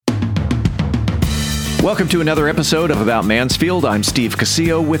Welcome to another episode of About Mansfield. I'm Steve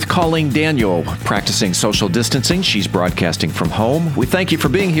Casillo with Colleen Daniel, practicing social distancing. She's broadcasting from home. We thank you for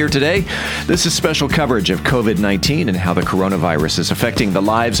being here today. This is special coverage of COVID-19 and how the coronavirus is affecting the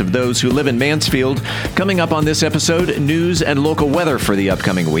lives of those who live in Mansfield. Coming up on this episode, news and local weather for the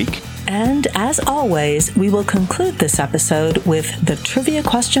upcoming week. And as always, we will conclude this episode with the trivia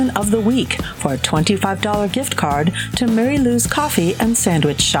question of the week for a $25 gift card to Mary Lou's Coffee and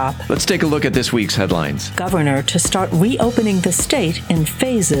Sandwich Shop. Let's take a look at this week's headlines. Governor to start reopening the state in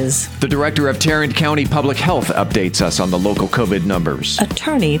phases. The Director of Tarrant County Public Health updates us on the local COVID numbers.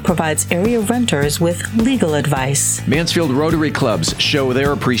 Attorney provides area renters with legal advice. Mansfield Rotary Clubs show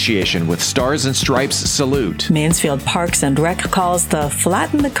their appreciation with Stars and Stripes salute. Mansfield Parks and Rec calls the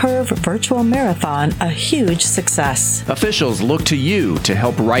Flatten the Curve virtual marathon a huge success. Officials look to you to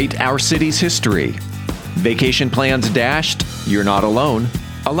help write our city's history. Vacation plans dashed? You're not alone.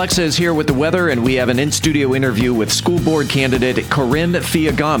 Alexa is here with the weather, and we have an in-studio interview with school board candidate Corinne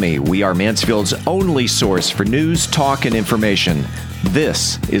Fiagami. We are Mansfield's only source for news, talk, and information.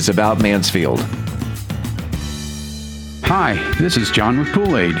 This is About Mansfield. Hi, this is John with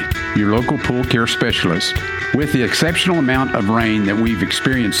Pool Aid, your local pool care specialist. With the exceptional amount of rain that we've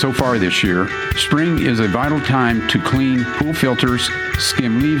experienced so far this year, spring is a vital time to clean pool filters,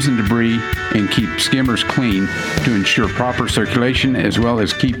 skim leaves and debris, and keep skimmers clean to ensure proper circulation as well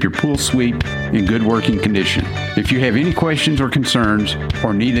as keep your pool sweep in good working condition. If you have any questions or concerns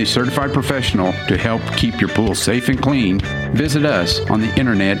or need a certified professional to help keep your pool safe and clean, visit us on the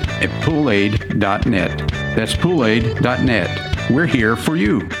internet at poolaid.net. That's poolaid.net. We're here for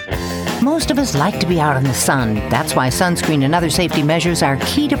you. Most of us like to be out in the sun. That's why sunscreen and other safety measures are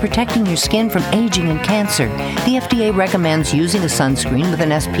key to protecting your skin from aging and cancer. The FDA recommends using a sunscreen with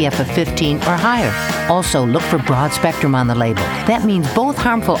an SPF of 15 or higher. Also, look for broad spectrum on the label. That means both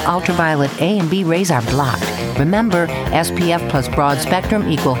harmful ultraviolet A and B rays are blocked. Remember, SPF plus broad spectrum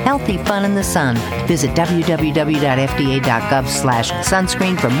equal healthy fun in the sun. Visit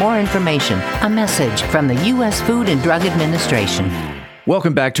www.fda.gov/sunscreen for more information. A message from the U.S. Food and Drug Administration.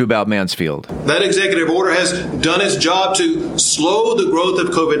 Welcome back to About Mansfield. That executive order has done its job to slow the growth of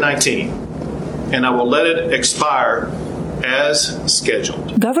COVID-19, and I will let it expire as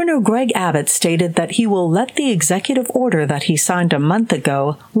scheduled. Governor Greg Abbott stated that he will let the executive order that he signed a month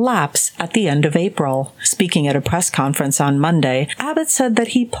ago lapse at the end of April. Speaking at a press conference on Monday, Abbott said that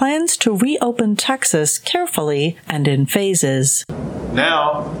he plans to reopen Texas carefully and in phases.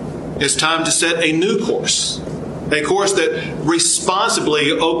 Now it's time to set a new course. A course that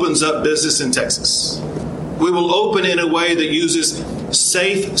responsibly opens up business in Texas. We will open in a way that uses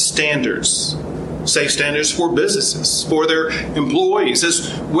safe standards for businesses, for their employees,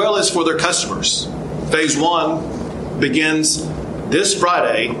 as well as for their customers. Phase 1 begins this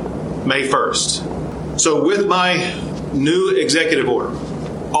Friday, May 1st. So with my new executive order,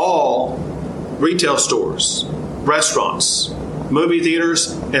 all retail stores, restaurants, movie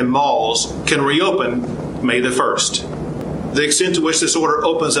theaters, and malls can reopen May the 1st. The extent to which this order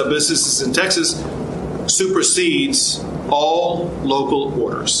opens up businesses in Texas supersedes all local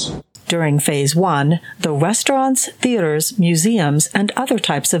orders. During Phase 1, the restaurants, theaters, museums, and other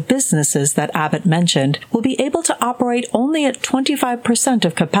types of businesses that Abbott mentioned will be able to operate only at 25%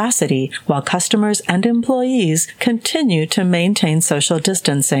 of capacity, while customers and employees continue to maintain social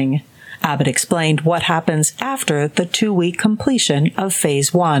distancing. Abbott explained what happens after the 2-week completion of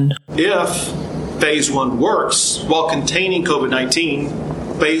Phase 1. If Phase 1 works while containing COVID-19,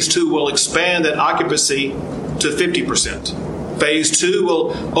 Phase 2 will expand that occupancy to 50%. Phase 2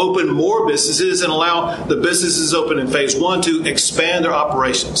 will open more businesses and allow the businesses open in Phase 1 to expand their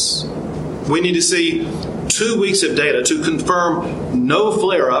operations. We need to see 2 weeks of data to confirm no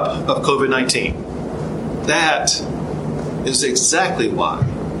flare-up of COVID-19. That is exactly why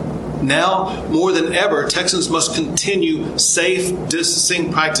now more than ever, Texans must continue safe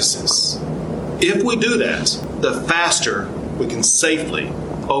distancing practices. If we do that, the faster we can safely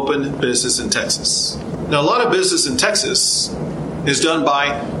open business in Texas. Now, a lot of business in Texas is done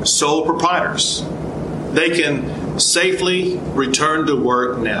by sole proprietors. They can safely return to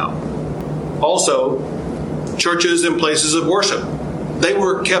work now. Also, churches and places of worship. They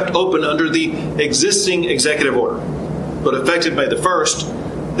were kept open under the existing executive order, but effective May the 1st,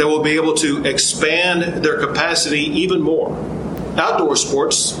 they will be able to expand their capacity even more. Outdoor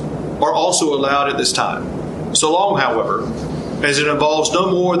sports are also allowed at this time, so long, however, as it involves no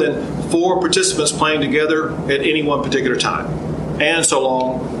more than 4 participants playing together at any one particular time, and so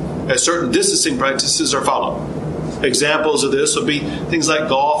long as certain distancing practices are followed. Examples of this would be things like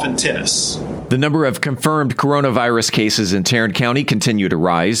golf and tennis. The number of confirmed coronavirus cases in Tarrant County continue to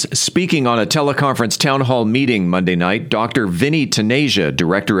rise. Speaking on a teleconference town hall meeting Monday night, Dr. Vinny Tenasia,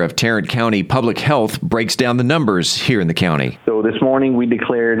 director of Tarrant County Public Health, breaks down the numbers here in the county. So this morning we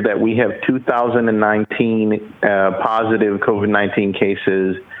declared that we have 2,019 positive COVID-19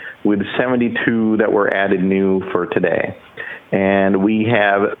 cases, with 72 that were added new for today. And we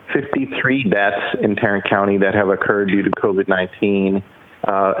have 53 deaths in Tarrant County that have occurred due to COVID-19.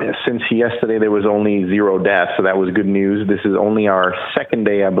 Since yesterday, there was only 0 deaths, so that was good news. This is only our second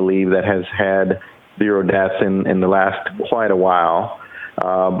day, I believe, that has had 0 deaths in the last quite a while.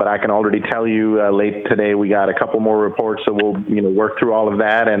 But I can already tell you late today we got a couple more reports, so we'll work through all of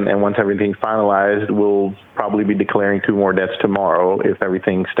that, and once everything's finalized, we'll probably be declaring 2 more deaths tomorrow if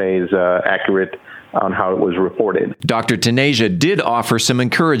everything stays accurate on how it was reported. Dr. Tenasia did offer some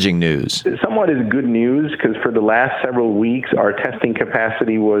encouraging news. Somewhat is good news, because for the last several weeks, our testing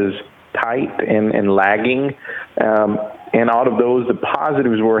capacity was tight and lagging. And out of those, the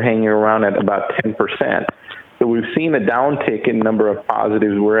positives were hanging around at about 10%. So we've seen a downtick in number of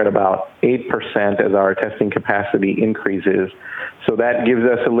positives. We're at about 8% as our testing capacity increases. So that gives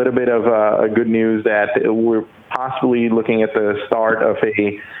us a little bit of a good news that we're possibly looking at the start of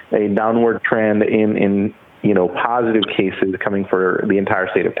a downward trend in positive cases coming for the entire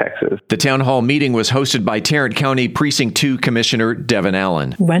state of Texas. The town hall meeting was hosted by Tarrant County Precinct 2 Commissioner Devin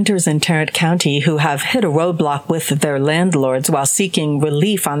Allen. Renters in Tarrant County who have hit a roadblock with their landlords while seeking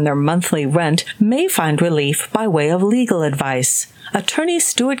relief on their monthly rent may find relief by way of legal advice. Attorney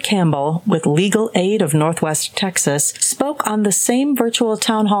Stuart Campbell with Legal Aid of Northwest Texas spoke on the same virtual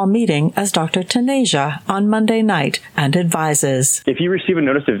town hall meeting as Dr. Tenasia on Monday night and advises. If you receive a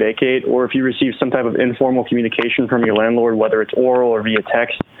notice to vacate, or if you receive some type of informal communication from your landlord, whether it's oral or via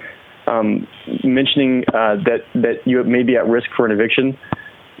text, mentioning that you may be at risk for an eviction,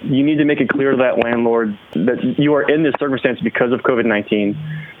 you need to make it clear to that landlord that you are in this circumstance because of COVID-19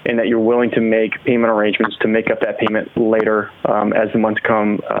 and that you're willing to make payment arrangements to make up that payment later as the months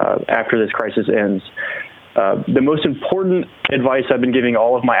come after this crisis ends. The most important advice I've been giving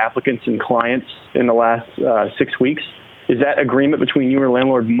all of my applicants and clients in the last 6 weeks is that agreement between you and your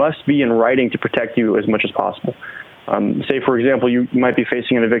landlord must be in writing to protect you as much as possible. Say, for example, you might be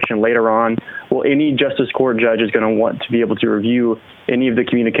facing an eviction later on. Well, any justice court judge is going to want to be able to review any of the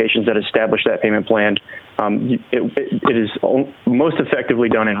communications that establish that payment plan. It is most effectively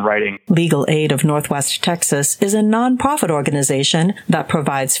done in writing. Legal Aid of Northwest Texas is a nonprofit organization that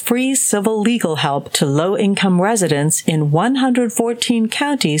provides free civil legal help to low-income residents in 114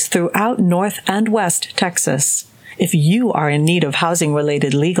 counties throughout North and West Texas. If you are in need of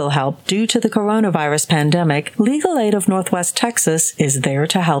housing-related legal help due to the coronavirus pandemic, Legal Aid of Northwest Texas is there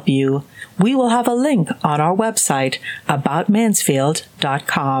to help you. We will have a link on our website,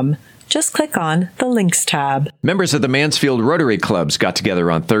 aboutmansfield.com. Just click on the Links tab. Members of the Mansfield Rotary Clubs got together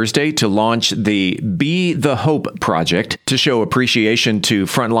on Thursday to launch the Be the Hope project to show appreciation to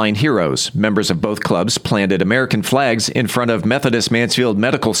frontline heroes. Members of both clubs planted American flags in front of Methodist Mansfield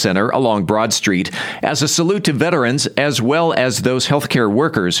Medical Center along Broad Street as a salute to veterans as well as those healthcare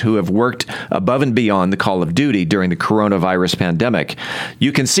workers who have worked above and beyond the call of duty during the coronavirus pandemic.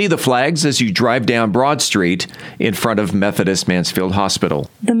 You can see the flags as you drive down Broad Street in front of Methodist Mansfield Hospital.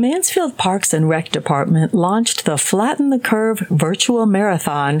 The Mansfield Parks and Rec Department launched the Flatten the Curve virtual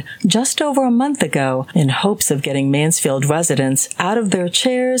marathon just over a month ago in hopes of getting Mansfield residents out of their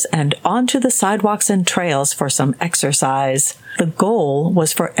chairs and onto the sidewalks and trails for some exercise. The goal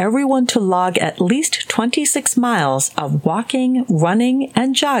was for everyone to log at least 26 miles of walking, running,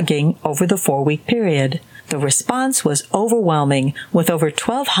 and jogging over the 4-week period. The response was overwhelming, with over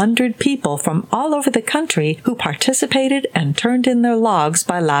 1,200 people from all over the country who participated and turned in their logs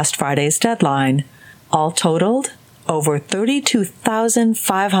by last Friday's deadline. All totaled, over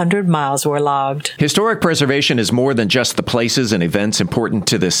 32,500 miles were logged. Historic preservation is more than just the places and events important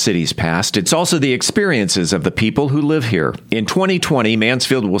to this city's past. It's also the experiences of the people who live here. In 2020,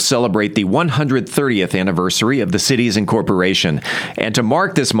 Mansfield will celebrate the 130th anniversary of the city's incorporation. And to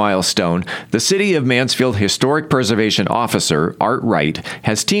mark this milestone, the City of Mansfield Historic Preservation Officer, Art Wright,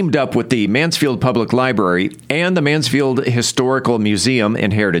 has teamed up with the Mansfield Public Library and the Mansfield Historical Museum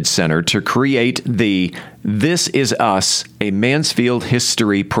and Heritage Center to create the This Is Us, a Mansfield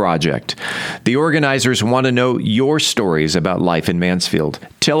History Project. The organizers want to know your stories about life in Mansfield.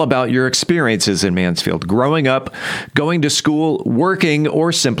 Tell about your experiences in Mansfield, growing up, going to school, working,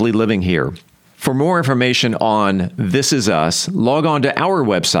 or simply living here. For more information on This Is Us, log on to our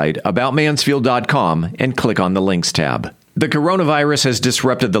website, aboutmansfield.com, and click on the Links tab. The coronavirus has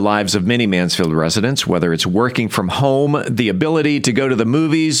disrupted the lives of many Mansfield residents, whether it's working from home, the ability to go to the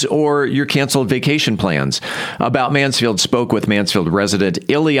movies, or your canceled vacation plans. About Mansfield spoke with Mansfield resident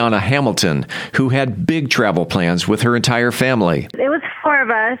Ileana Hamilton, who had big travel plans with her entire family. It was 4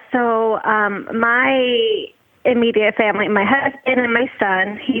 of us, so my immediate family, my husband and my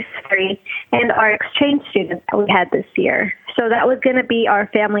son, he's 3, and our exchange student that we had this year. So that was going to be our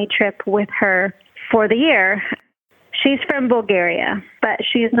family trip with her for the year. She's from Bulgaria, but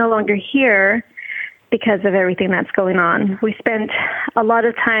she is no longer here because of everything that's going on. We spent a lot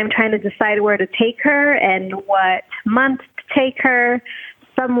of time trying to decide where to take her and what month to take her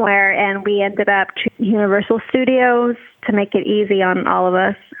somewhere, and we ended up to Universal Studios to make it easy on all of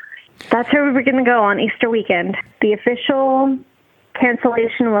us. That's where we were going to go on Easter weekend. The official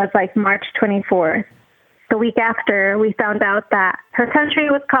cancellation was like March 24th. The week after, we found out that her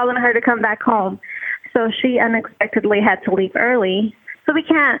country was calling her to come back home. So she unexpectedly had to leave early. So we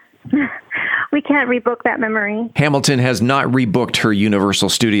can't rebook that memory. Hamilton has not rebooked her Universal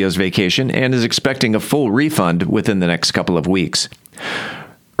Studios vacation and is expecting a full refund within the next couple of weeks.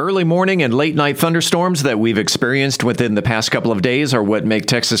 Early morning and late night thunderstorms that we've experienced within the past couple of days are what make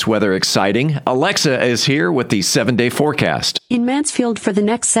Texas weather exciting. Alexa is here with the 7-day forecast. In Mansfield for the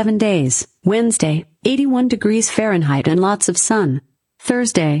next 7 days. Wednesday, 81 degrees Fahrenheit and lots of sun.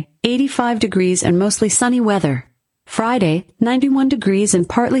 Thursday, 85 degrees and mostly sunny weather. Friday, 91 degrees and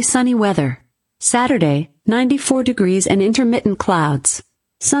partly sunny weather. Saturday, 94 degrees and intermittent clouds.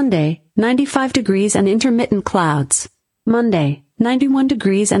 Sunday, 95 degrees and intermittent clouds. Monday, 91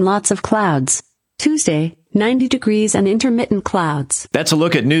 degrees and lots of clouds. Tuesday, 90 degrees and intermittent clouds. That's a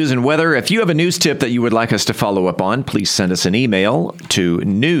look at news and weather. If you have a news tip that you would like us to follow up on, please send us an email to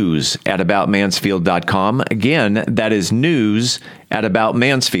news@aboutmansfield.com. Again, that is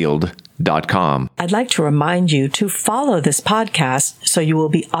news@aboutmansfield.com. I'd like to remind you to follow this podcast so you will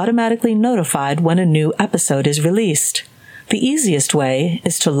be automatically notified when a new episode is released. The easiest way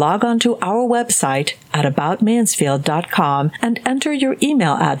is to log on to our website at aboutmansfield.com and enter your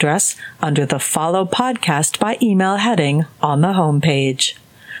email address under the Follow Podcast by Email heading on the homepage.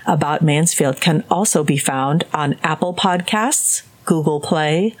 About Mansfield can also be found on Apple Podcasts, Google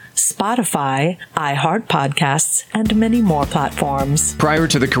Play, Spotify, iHeart Podcasts, and many more platforms. Prior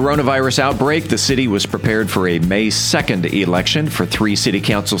to the coronavirus outbreak, the city was prepared for a May 2nd election for 3 city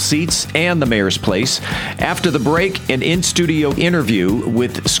council seats and the mayor's place. After the break, an in-studio interview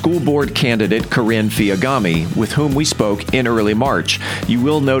with school board candidate Corinne Fiagami, with whom we spoke in early March. You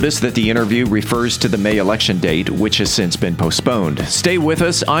will notice that the interview refers to the May election date, which has since been postponed. Stay with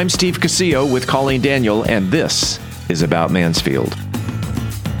us. I'm Steve Casillo with Colleen Daniel, and this is About Mansfield.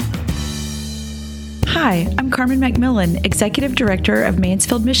 Hi, I'm Carmen McMillan, Executive Director of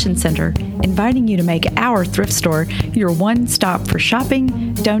Mansfield Mission Center, inviting you to make our thrift store your one stop for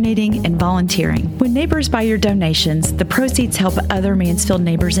shopping, donating, and volunteering. When neighbors buy your donations, the proceeds help other Mansfield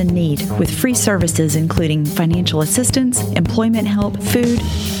neighbors in need with free services including financial assistance, employment help, food,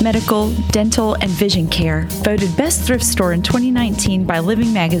 medical, dental, and vision care. Voted Best Thrift Store in 2019 by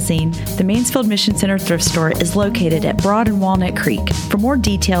Living Magazine, the Mansfield Mission Center Thrift Store is located at Broad and Walnut Creek. For more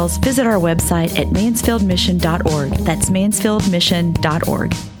details, visit our website at mansfieldmission.org. That's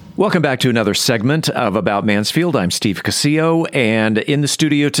mansfieldmission.org. Welcome back to another segment of About Mansfield. I'm Steve Casillo, and in the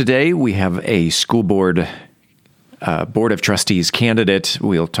studio today we have a school board Board of Trustees candidate.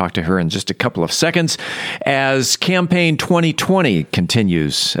 We'll talk to her in just a couple of seconds as Campaign 2020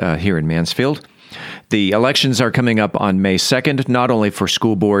 continues here in Mansfield. The elections are coming up on May 2nd, not only for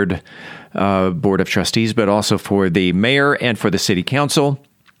school board of Trustees, but also for the mayor and for the city council.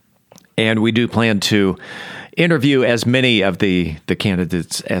 And we do plan to interview as many of the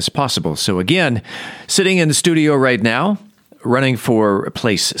candidates as possible. So again, sitting in the studio right now, running for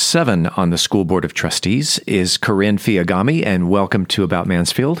place 7 on the School Board of Trustees is Corinne Fiagami, and welcome to About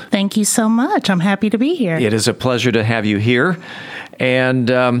Mansfield. Thank you so much. I'm happy to be here. It is a pleasure to have you here.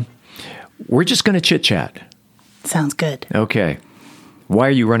 And we're just going to chit-chat. Sounds good. Okay. Why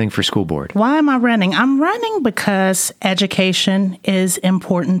are you running for school board? Why am I running? I'm running because education is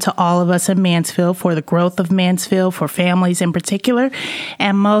important to all of us in Mansfield, for the growth of Mansfield, for families in particular,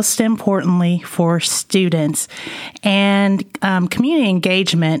 and most importantly, for students. And community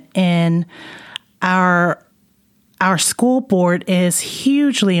engagement in our school board is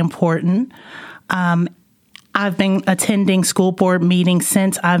hugely important. I've been attending school board meetings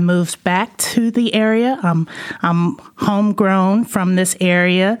since I moved back to the area. I'm homegrown from this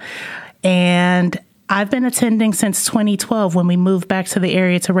area, and I've been attending since 2012 when we moved back to the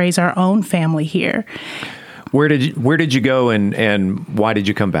area to raise our own family here. Where did you go, and why did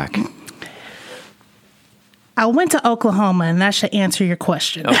you come back? I went to Oklahoma, and that should answer your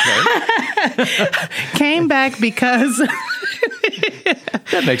question. Okay. Came back because...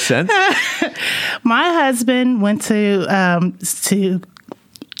 That makes sense. My husband went to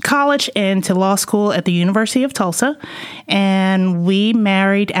college and to law school at the University of Tulsa, and we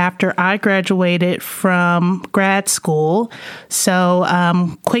married after I graduated from grad school.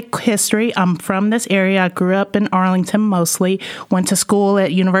 So quick history, I'm from this area. I grew up in Arlington mostly, went to school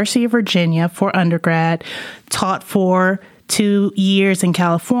at University of Virginia for undergrad, taught for 2 years in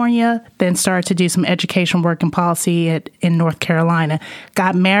California, then started to do some education work and policy in North Carolina.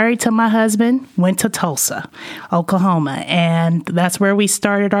 Got married to my husband, went to Tulsa, Oklahoma, and that's where we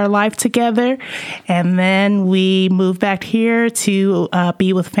started our life together. And then we moved back here to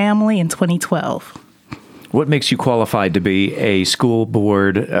be with family in 2012. What makes you qualified to be a school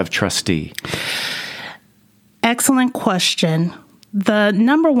board of trustee? Excellent question. The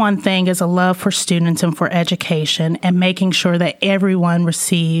number one thing is a love for students and for education and making sure that everyone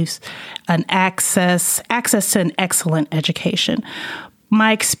receives an access to an excellent education.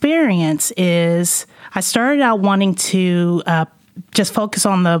 My experience is I started out wanting to just focus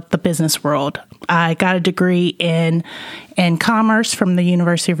on the business world. I got a degree in commerce from the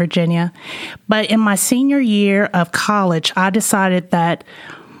University of Virginia. But in my senior year of college, I decided that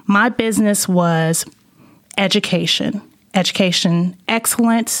my business was education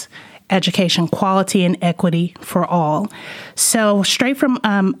excellence, education quality, and equity for all. So straight from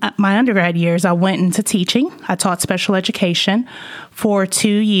my undergrad years, I went into teaching. I taught special education for 2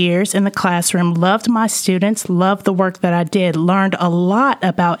 years in the classroom, loved my students, loved the work that I did, learned a lot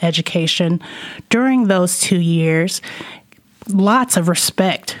about education during those 2 years. Lots of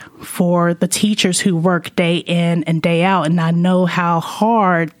respect for the teachers who work day in and day out, and I know how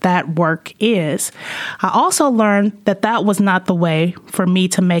hard that work is. I also learned that that was not the way for me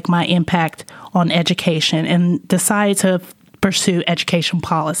to make my impact on education and decided to pursue education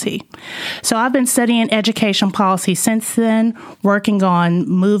policy. So I've been studying education policy since then, working on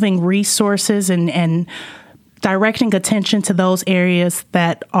moving resources and directing attention to those areas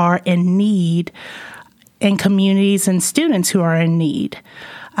that are in need in communities and students who are in need.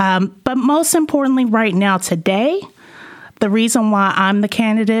 But most importantly, right now, today, the reason why I'm the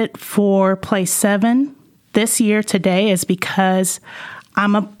candidate for Place 7 this year today is because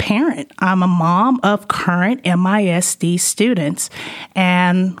I'm a parent. I'm a mom of current MISD students.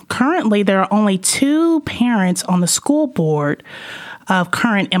 And currently, there are only 2 parents on the school board of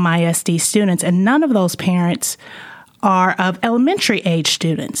current MISD students, and none of those parents are of elementary age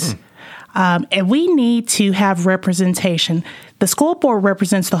students. And we need to have representation. The school board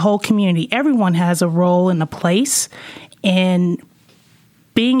represents the whole community. Everyone has a role and a place in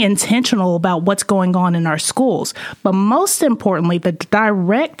being intentional about what's going on in our schools. But most importantly, the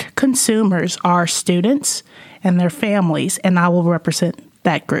direct consumers are students and their families, and I will represent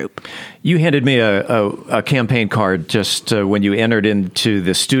that group. You handed me a campaign card just when you entered into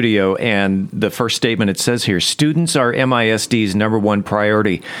the studio, and the first statement it says here, students are MISD's number one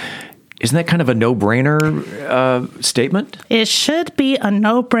priority. Isn't that kind of a no-brainer statement? It should be a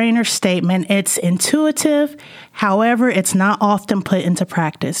no-brainer statement. It's intuitive. However, it's not often put into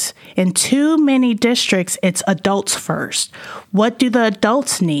practice. In too many districts, it's adults first. What do the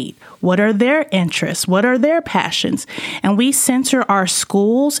adults need? What are their interests? What are their passions? And we center our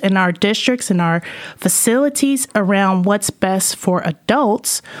schools and our districts and our facilities around what's best for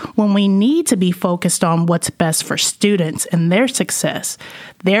adults when we need to be focused on what's best for students and their success,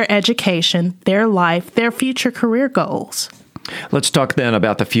 their education, their life, their future career goals. Let's talk then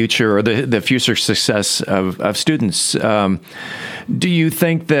about the future or the future success of students. Do you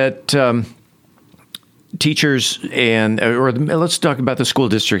think that teachers or let's talk about the school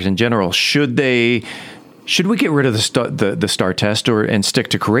district in general, should we get rid of the STAR test and stick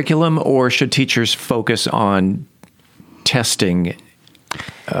to curriculum, or should teachers focus on testing?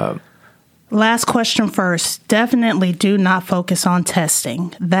 Last question first. Definitely do not focus on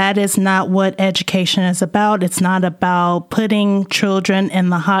testing. That is not what education is about. It's not about putting children in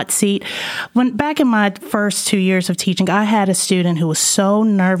the hot seat. Back in my first 2 years of teaching, I had a student who was so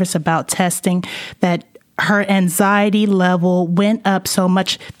nervous about testing that her anxiety level went up so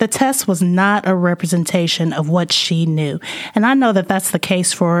much. The test was not a representation of what she knew. And I know that that's the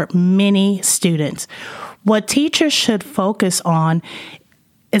case for many students. What teachers should focus on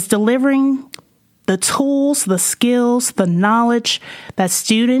is delivering the tools, the skills, the knowledge that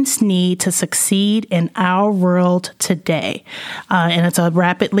students need to succeed in our world today. And it's a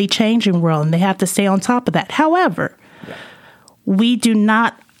rapidly changing world, and they have to stay on top of that. However, we do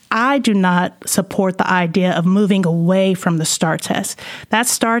not I do not support the idea of moving away from the STAR test. That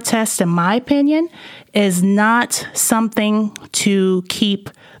STAR test, in my opinion, is not something to keep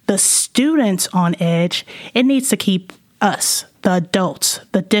the students on edge. It needs to keep us, the adults,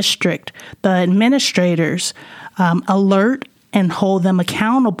 the district, the administrators, alert and hold them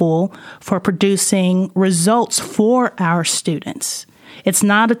accountable for producing results for our students. It's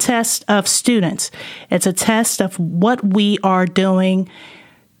not a test of students. It's a test of what we are doing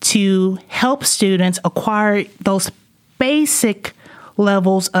to help students acquire those basic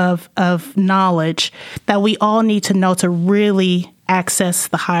levels of knowledge that we all need to know to really access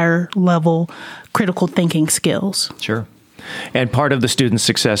the higher level critical thinking skills. Sure. And part of the student's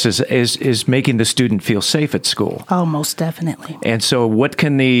success is making the student feel safe at school. Oh, most definitely. And so what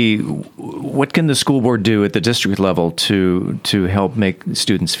can the school board do at the district level to help make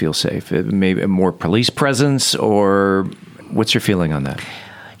students feel safe? Maybe more police presence, or what's your feeling on that?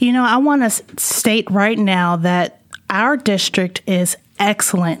 You know, I want to state right now that our district is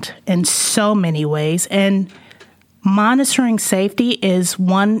excellent in so many ways, and monitoring safety is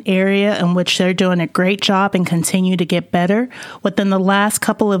one area in which they're doing a great job and continue to get better. Within the last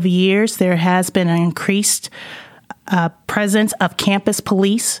couple of years, there has been an increased presence of campus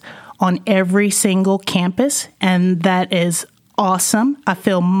police on every single campus, and that is awesome. I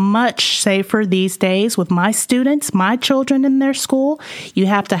feel much safer these days with my students, my children in their school. You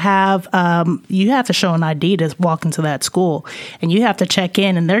have to show an ID to walk into that school, and you have to check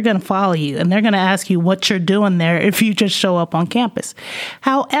in, and they're going to follow you, and they're going to ask you what you're doing there if you just show up on campus.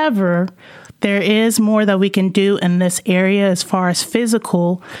 However, there is more that we can do in this area as far as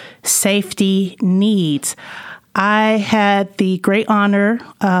physical safety needs. I had the great honor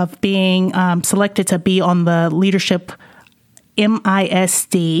of being selected to be on the leadership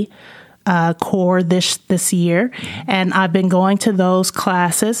MISD core this year, and I've been going to those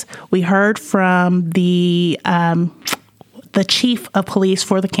classes. We heard from the chief of police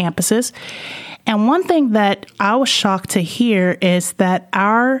for the campuses, and one thing that I was shocked to hear is that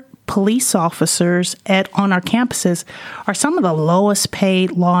our police officers on our campuses are some of the lowest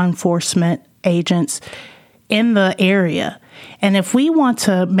paid law enforcement agents in the area. And if we want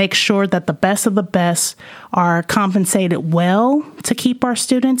to make sure that the best of the best are compensated well to keep our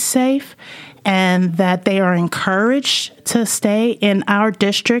students safe, and that they are encouraged to stay in our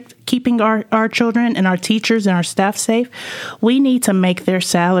district, keeping our children and our teachers and our staff safe, we need to make their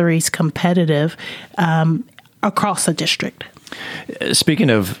salaries competitive across the district. Speaking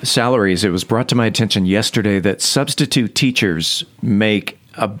of salaries, it was brought to my attention yesterday that substitute teachers make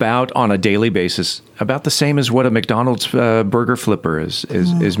about, on a daily basis, about the same as what a McDonald's burger flipper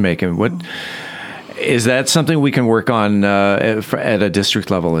is making. What is that something we can work on at a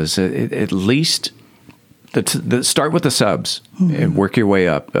district level? Is it, at least start with the subs and work your way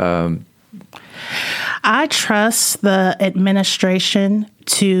up. I trust the administration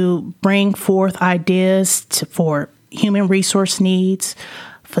to bring forth ideas for human resource needs,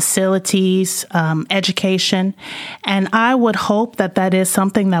 facilities, education. And I would hope that is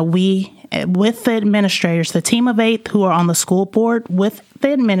something that we, with the administrators, the team of 8 who are on the school board, with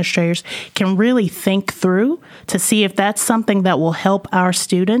the administrators, can really think through to see if that's something that will help our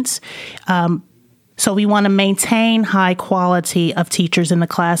students. So we want to maintain high quality of teachers in the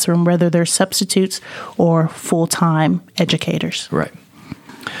classroom, whether they're substitutes or full-time educators. Right.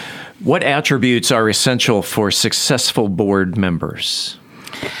 What attributes are essential for successful board members?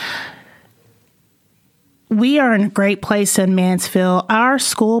 We are in a great place in Mansfield. Our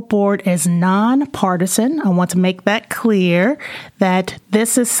school board is nonpartisan. I want to make that clear, that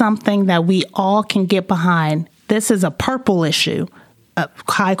this is something that we all can get behind. This is a purple issue.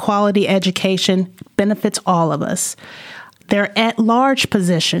 High quality education benefits all of us. They're at-large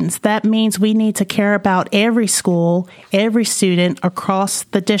positions. That means we need to care about every school, every student across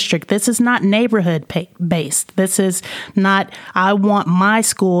the district. This is not neighborhood-based. This is not, I want my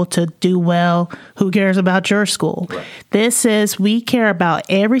school to do well. Who cares about your school? Right. This is, we care about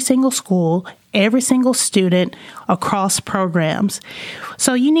every single school, every single student across programs.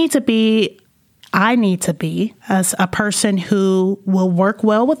 So you need to be, I need to be, as a person who will work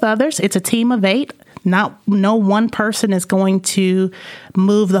well with others. It's a team of 8. No one person is going to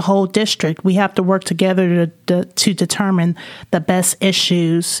move the whole district. We have to work together to determine the best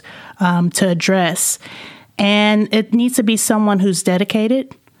issues to address. And it needs to be someone who's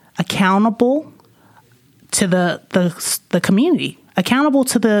dedicated, accountable to the community,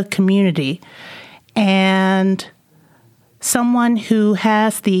 and someone who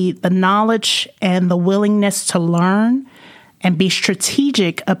has the knowledge and the willingness to learn and be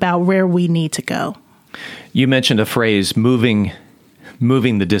strategic about where we need to go. You mentioned a phrase, moving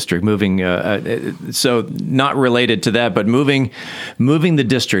moving the district, so not related to that, but moving the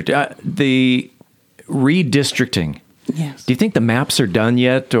district, the redistricting. Yes. Do you think the maps are done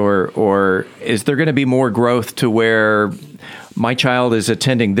yet, or is there going to be more growth to where my child is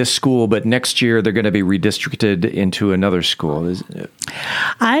attending this school, but next year they're going to be redistricted into another school?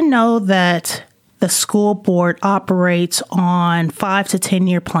 I know that the school board operates on 5 to 10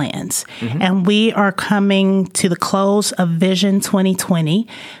 year plans, and we are coming to the close of Vision 2020.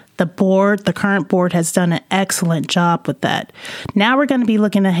 The current board has done an excellent job with that. Now we're going to be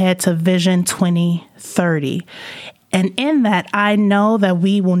looking ahead to Vision 2030. And in that, I know that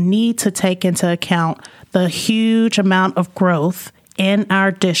we will need to take into account the huge amount of growth in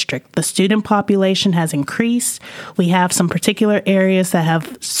our district. The student population has increased. We have some particular areas that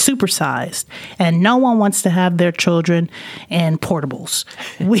have supersized, and no one wants to have their children in portables.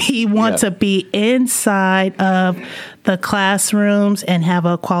 We want to be inside of the classrooms and have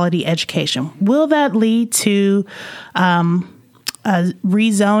a quality education. Will that lead to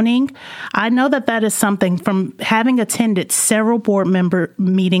rezoning? I know that is something from having attended several board member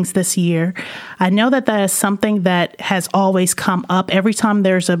meetings this year. I know that is something that has always come up every time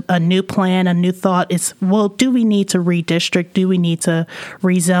there's a new plan, a new thought. It's, well, do we need to redistrict? Do we need to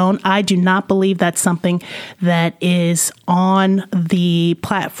rezone? I do not believe that's something that is on the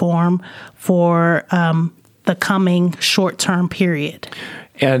platform for the coming short-term period.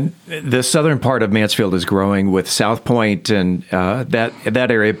 And the southern part of Mansfield is growing with South Point and that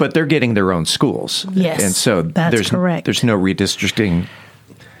area, but they're getting their own schools. Yes, and so that's correct. There's no redistricting.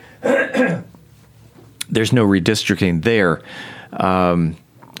 There's no redistricting there.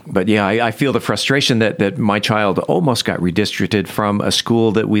 But yeah, I feel the frustration that my child almost got redistricted from a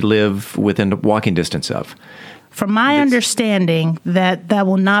school that we live within walking distance of. From my understanding, that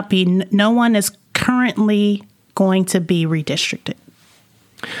will not be. No one is currently going to be redistricted.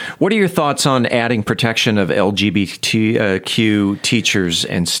 What are your thoughts on adding protection of LGBTQ teachers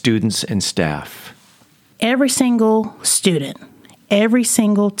and students and staff? Every single student, every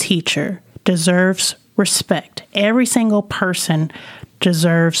single teacher deserves respect. Every single person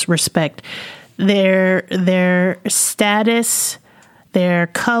deserves respect. Their status, their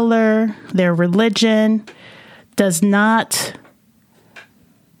color, their religion does not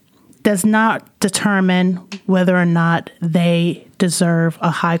determine whether or not they deserve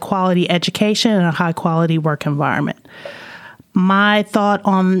a high-quality education and a high-quality work environment. My thought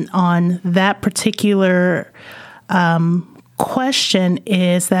on that particular question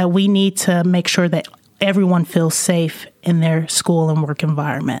is that we need to make sure that everyone feels safe in their school and work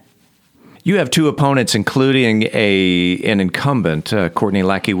environment. You have two opponents, including an incumbent, Courtney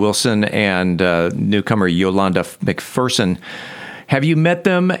Lackey Wilson, and newcomer Yolanda McPherson. Have you met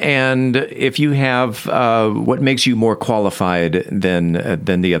them? And if you have, what makes you more qualified than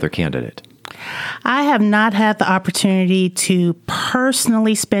the other candidate? I have not had the opportunity to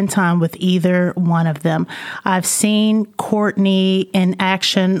personally spend time with either one of them. I've seen Courtney in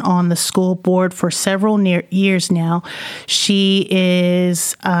action on the school board for several years now. She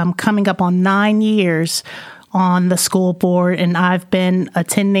is coming up on 9 years on the school board, and I've been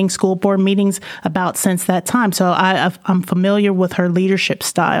attending school board meetings about since that time. So I'm familiar with her leadership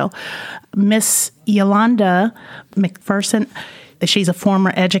style. Miss Yolanda McPherson, she's a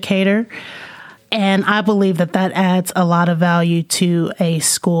former educator, and I believe that adds a lot of value to a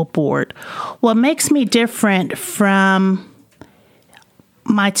school board. What makes me different from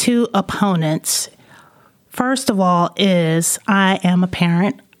my two opponents, first of all, is I am a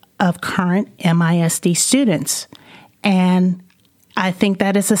parent of current MISD students. And I think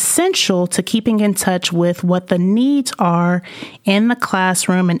that is essential to keeping in touch with what the needs are in the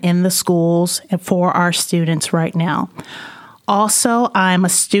classroom and in the schools and for our students right now. Also, I'm a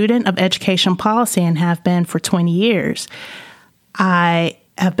student of education policy and have been for 20 years. I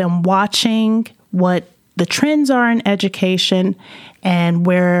have been watching what the trends are in education and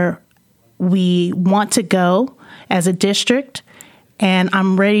where we want to go as a district, and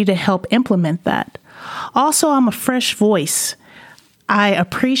I'm ready to help implement that. Also, I'm a fresh voice. I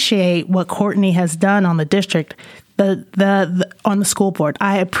appreciate what Courtney has done on the district, on the school board.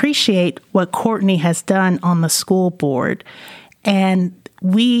 I appreciate what Courtney has done on the school board, and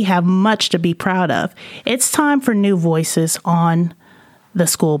we have much to be proud of. It's time for new voices on the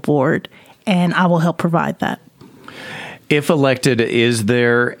school board, and I will help provide that. If elected, is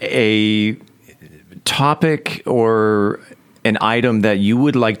there a topic or an item that you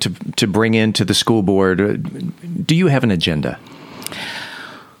would like to bring into the school board? Do you have an agenda?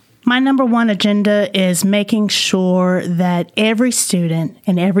 My number one agenda is making sure that every student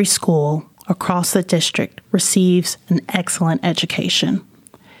in every school across the district receives an excellent education.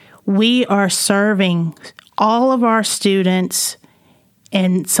 We are serving all of our students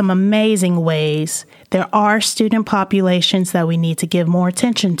in some amazing ways. There are student populations that we need to give more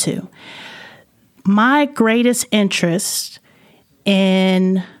attention to. My greatest interest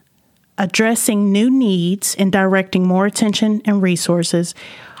in addressing new needs and directing more attention and resources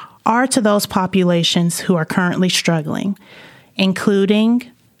are to those populations who are currently struggling, including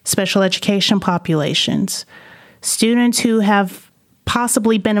special education populations, students who have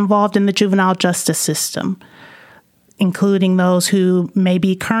possibly been involved in the juvenile justice system, including those who may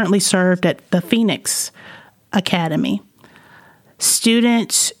be currently served at the Phoenix Academy,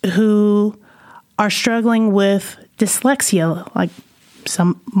 students who are struggling with dyslexia, like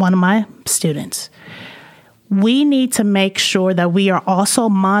one of my students. We need to make sure that we are also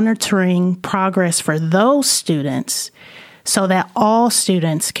monitoring progress for those students so that all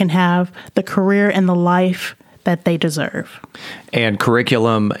students can have the career and the life that they deserve. And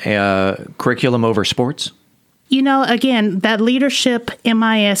curriculum over sports? You know, again, that Leadership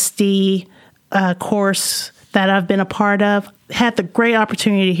MISD course that I've been a part of, had the great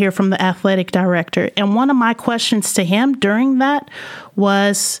opportunity to hear from the athletic director. And one of my questions to him during that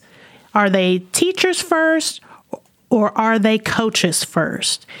was, are they teachers first or are they coaches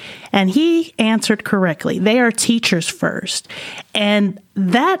first? And he answered correctly. They are teachers first. And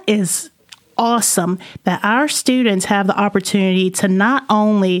that is awesome that our students have the opportunity to not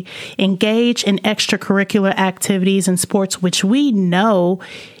only engage in extracurricular activities and sports, which we know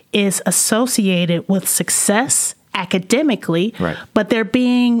is associated with success academically, right, but they're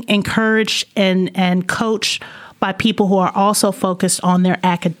being encouraged and coached by people who are also focused on their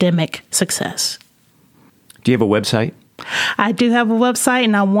academic success. Do you have a website? I do have a website,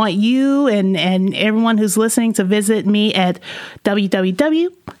 and I want you and everyone who's listening to visit me at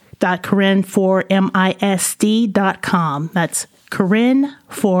www.corinne4misd.com. That's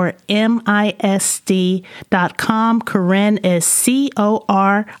Corinne4misd.com. Corinne is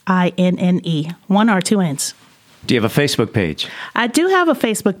CORINNE. One R, two N's. Do you have a Facebook page? I do have a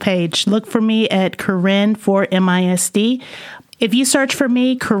Facebook page. Look for me at Corinne4MISD. If you search for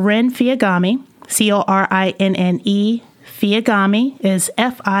me, Corinne Fiagami, CORINNE, Fiagami is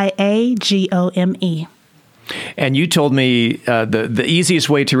FIAGOME. And you told me the easiest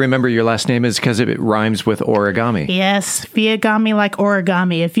way to remember your last name is because it rhymes with origami. Yes, Fiagami like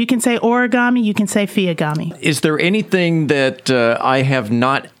origami. If you can say origami, you can say Fiagami. Is there anything that I have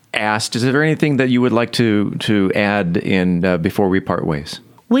not asked? Is there anything that you would like to add in before we part ways?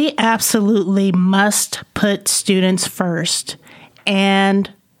 We absolutely must put students first.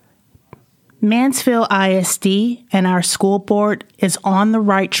 And Mansfield ISD and our school board is on the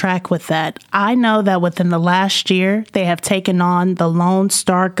right track with that. I know that within the last year, they have taken on the Lone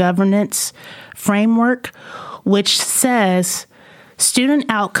Star Governance Framework, which says student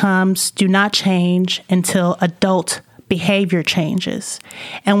outcomes do not change until adult behavior changes.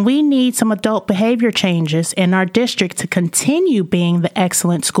 And we need some adult behavior changes in our district to continue being the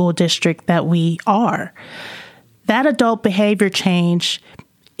excellent school district that we are. That adult behavior change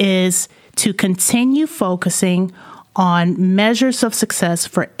is to continue focusing on measures of success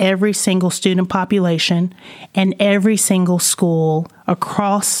for every single student population and every single school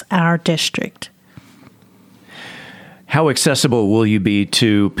across our district. How accessible will you be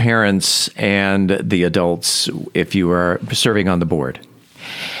to parents and the adults if you are serving on the board?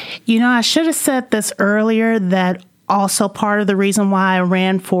 You know, I should have said this earlier, that also part of the reason why I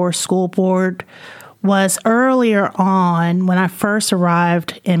ran for school board was earlier on when I first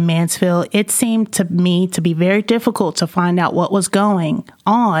arrived in Mansfield, it seemed to me to be very difficult to find out what was going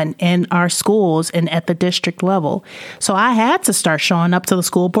on in our schools and at the district level. So I had to start showing up to the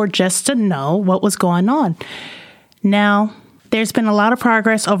school board just to know what was going on. Now, there's been a lot of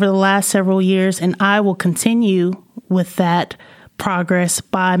progress over the last several years, and I will continue with that progress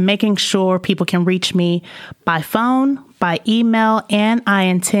by making sure people can reach me by phone, by email, and I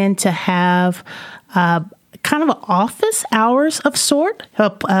intend to have kind of an office hours of sort.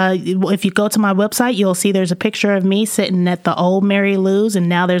 If you go to my website, you'll see there's a picture of me sitting at the old Mary Lou's, and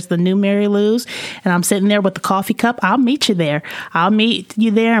now there's the new Mary Lou's, and I'm sitting there with the coffee cup. I'll meet you there. I'll meet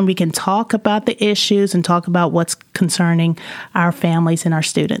you there, and we can talk about the issues and talk about what's concerning our families and our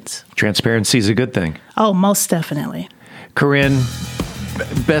students. Transparency is a good thing. Oh, most definitely. Corinne,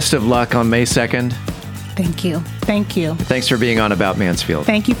 best of luck on May 2nd. Thank you. Thank you. Thanks for being on About Mansfield.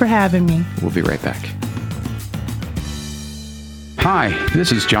 Thank you for having me. We'll be right back. Hi,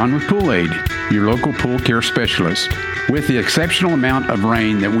 this is John with Pool Aid, your local pool care specialist. With the exceptional amount of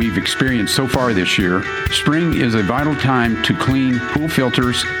rain that we've experienced so far this year, spring is a vital time to clean pool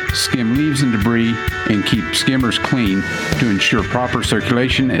filters, skim leaves and debris, and keep skimmers clean to ensure proper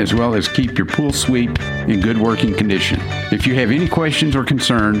circulation as well as keep your pool sweep in good working condition. If you have any questions or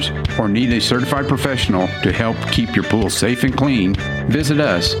concerns or need a certified professional to help keep your pool safe and clean, visit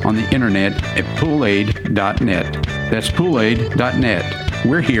us on the internet at poolaid.net. That's poolaid.net.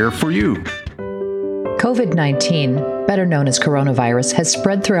 We're here for you. COVID-19, better known as coronavirus, has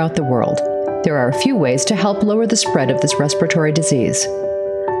spread throughout the world. There are a few ways to help lower the spread of this respiratory disease.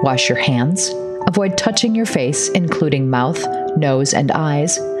 Wash your hands. Avoid touching your face, including mouth, nose, and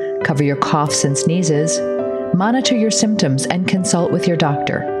eyes. Cover your coughs and sneezes. Monitor your symptoms and consult with your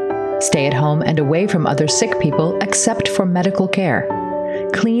doctor. Stay at home and away from other sick people except for medical care.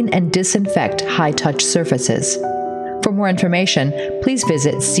 Clean and disinfect high-touch surfaces. For more information, please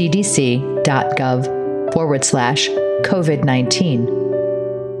visit cdc.gov/COVID-19.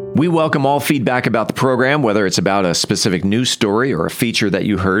 We welcome all feedback about the program, whether it's about a specific news story or a feature that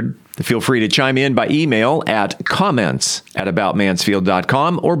you heard. Feel free to chime in by email at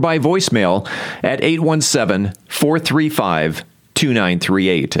comments@aboutmansfield.com or by voicemail at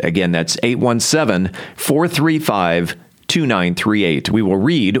 817-435-2938. Again, that's 817-435-2938. We will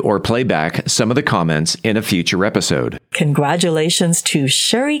read or play back some of the comments in a future episode. Congratulations to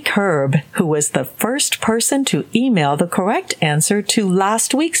Sherry Kerb, who was the first person to email the correct answer to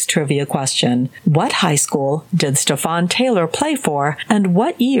last week's trivia question. What high school did Stefan Taylor play for, and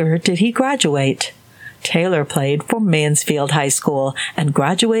what year did he graduate? Taylor played for Mansfield High School and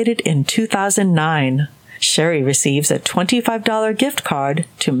graduated in 2009. Sherry receives a $25 gift card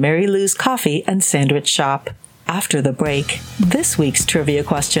to Mary Lou's Coffee and Sandwich Shop. After the break, this week's trivia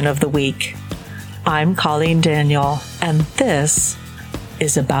question of the week. I'm Colleen Daniel, and this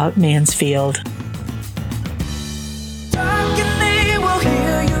is About Mansfield.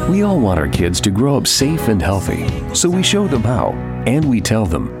 We all want our kids to grow up safe and healthy, so we show them how, and we tell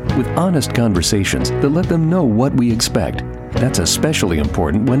them with honest conversations that let them know what we expect. That's especially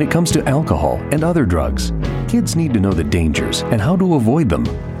important when it comes to alcohol and other drugs. Kids need to know the dangers and how to avoid them.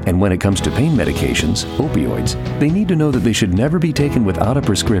 And when it comes to pain medications, opioids, they need to know that they should never be taken without a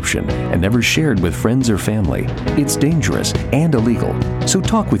prescription and never shared with friends or family. It's dangerous and illegal. So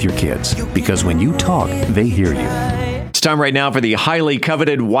talk with your kids, because when you talk, they hear you. It's time right now for the highly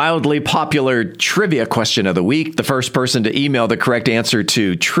coveted, wildly popular trivia question of the week. The first person to email the correct answer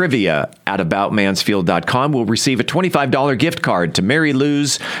to trivia@aboutmansfield.com will receive a $25 gift card to Mary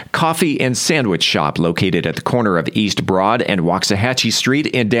Lou's Coffee and Sandwich Shop, located at the corner of East Broad and Waxahachie Street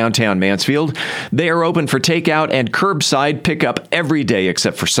in downtown Mansfield. They are open for takeout and curbside pickup every day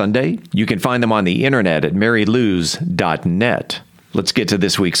except for Sunday. You can find them on the internet at marylous.net. Let's get to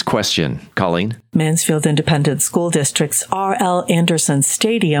this week's question. Colleen? Mansfield Independent School District's R.L. Anderson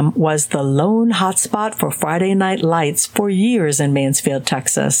Stadium was the lone hotspot for Friday night lights for years in Mansfield,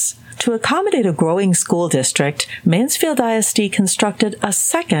 Texas. To accommodate a growing school district, Mansfield ISD constructed a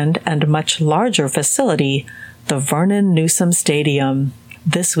second and much larger facility, the Vernon Newsom Stadium.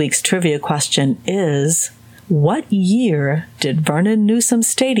 This week's trivia question is, what year did Vernon Newsom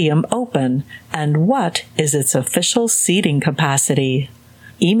Stadium open, and what is its official seating capacity?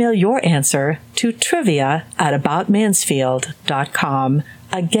 Email your answer to trivia@aboutmansfield.com.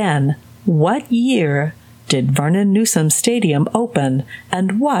 Again, what year did Vernon Newsom Stadium open,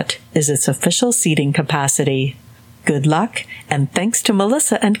 and what is its official seating capacity? Good luck, and thanks to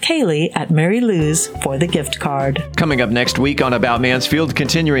Melissa and Kaylee at Mary Lou's for the gift card. Coming up next week on About Mansfield,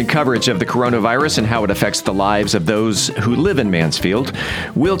 continuing coverage of the coronavirus and how it affects the lives of those who live in Mansfield.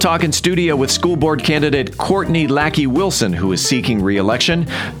 We'll talk in studio with school board candidate Courtney Lackey Wilson, who is seeking re-election.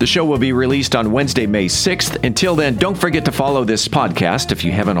 The show will be released on Wednesday, May 6th. Until then, don't forget to follow this podcast if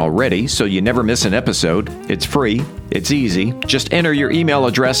you haven't already, so you never miss an episode. It's free. It's easy. Just enter your email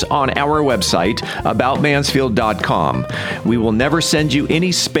address on our website, aboutmansfield.com. We will never send you any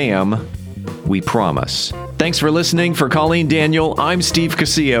spam, we promise. Thanks for listening. For Colleen Daniel, I'm Steve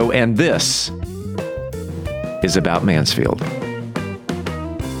Casillo, and this is About Mansfield.